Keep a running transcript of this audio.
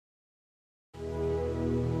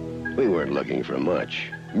We weren't looking for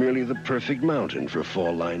much, merely the perfect mountain for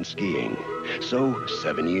fall line skiing. So,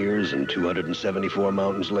 7 years and 274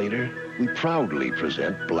 mountains later, we proudly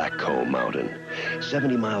present Blackcomb Mountain.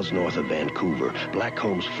 70 miles north of Vancouver,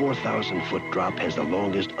 Blackcomb's 4,000-foot drop has the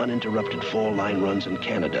longest uninterrupted fall line runs in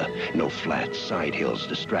Canada. No flats, side hills,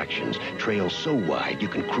 distractions, trails so wide you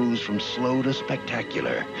can cruise from slow to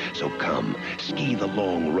spectacular. So come, ski the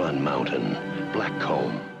long run mountain,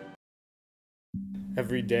 Blackcomb.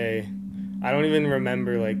 Every day, I don't even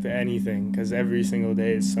remember like anything because every single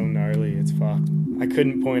day is so gnarly, it's fucked. I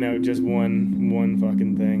couldn't point out just one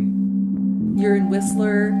fucking thing. You're in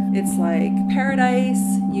Whistler, it's like paradise,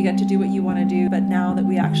 you get to do what you want to do, but now that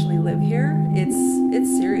we actually live here, it's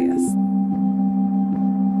serious.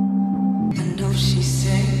 I know she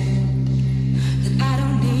said that I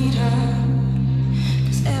don't need her.